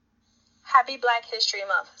Happy Black History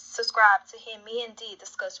Month. Subscribe to hear me and Dee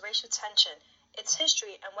discuss racial tension, its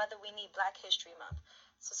history, and whether we need Black History Month.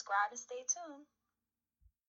 Subscribe and stay tuned.